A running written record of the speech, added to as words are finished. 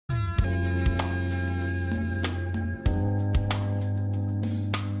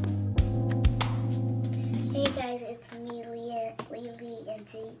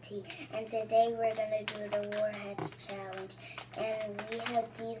T, and today we're gonna do the Warheads challenge. And we have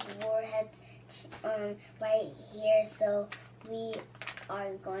these Warheads right here, so we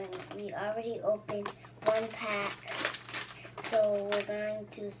already opened one pack, so we're going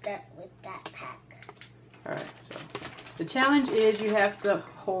to start with that pack. All right. So the challenge is you have to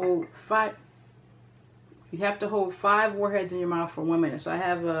hold five. You have to hold 5 Warheads in your mouth for 1 minute. So I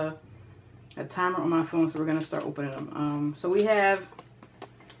have a timer on my phone, so we're gonna start opening them. So we have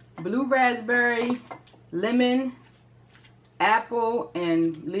blue raspberry, lemon, apple,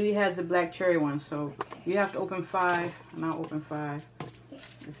 and Lily has the black cherry one. So you have to open 5, and I'll open 5.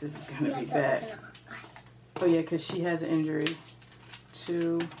 This is gonna be bad. Oh yeah, because she has an injury.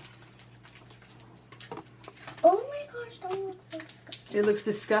 2. Oh my gosh, that one looks so disgusting. It looks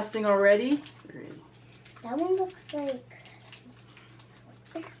disgusting already. 3. That one looks like...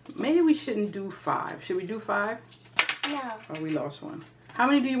 Maybe we shouldn't do 5. Should we do 5? No. Or we lost 1. How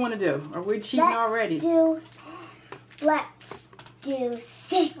many do you want to do? Or we're cheating already? Let's do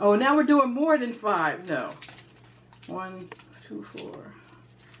 6. Oh, now we're doing more than 5. No. 1, 2, 4. All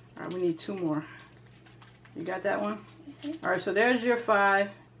right, we need 2 more. You got that one? Mm-hmm. All right, so there's your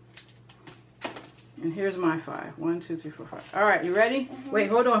 5. And here's my 5. 1, 2, 3, 4, 5. All right, you ready? Mm-hmm. Wait,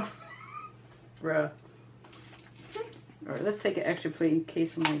 hold on. Bruh. All right, let's take an extra plate in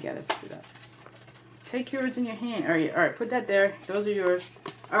case somebody got us to do that. Take yours in your hand. All right, put that there. Those are yours.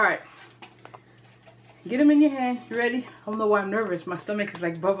 All right. Get them in your hand. You ready? I don't know why I'm nervous. My stomach is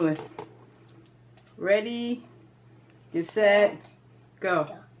like bubbling. Ready? Get set. Go.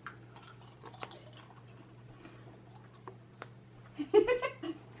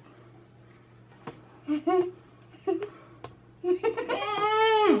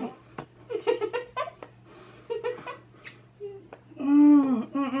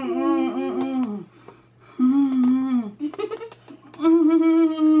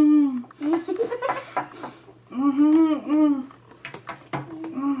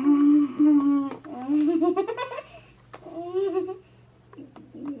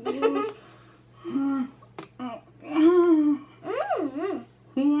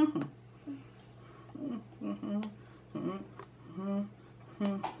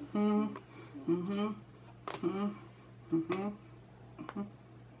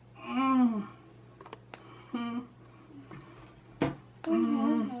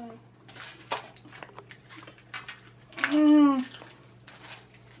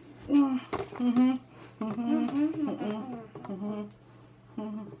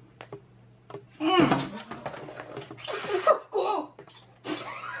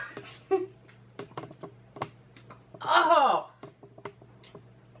 Oh,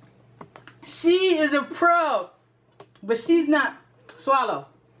 she is a pro, but she's not. Swallow.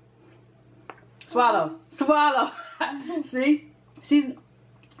 Swallow. Swallow. See? She's...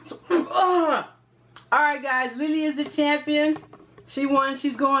 All right, guys. Lily is the champion. She won.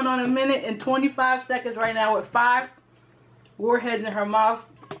 She's going on 1 minute and 25 seconds right now with 5 Warheads in her mouth.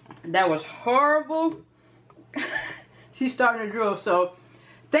 That was horrible. She's starting to drool. So,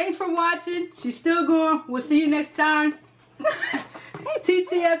 thanks for watching. She's still going. We'll see you next time.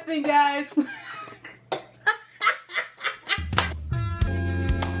 TTFing, guys.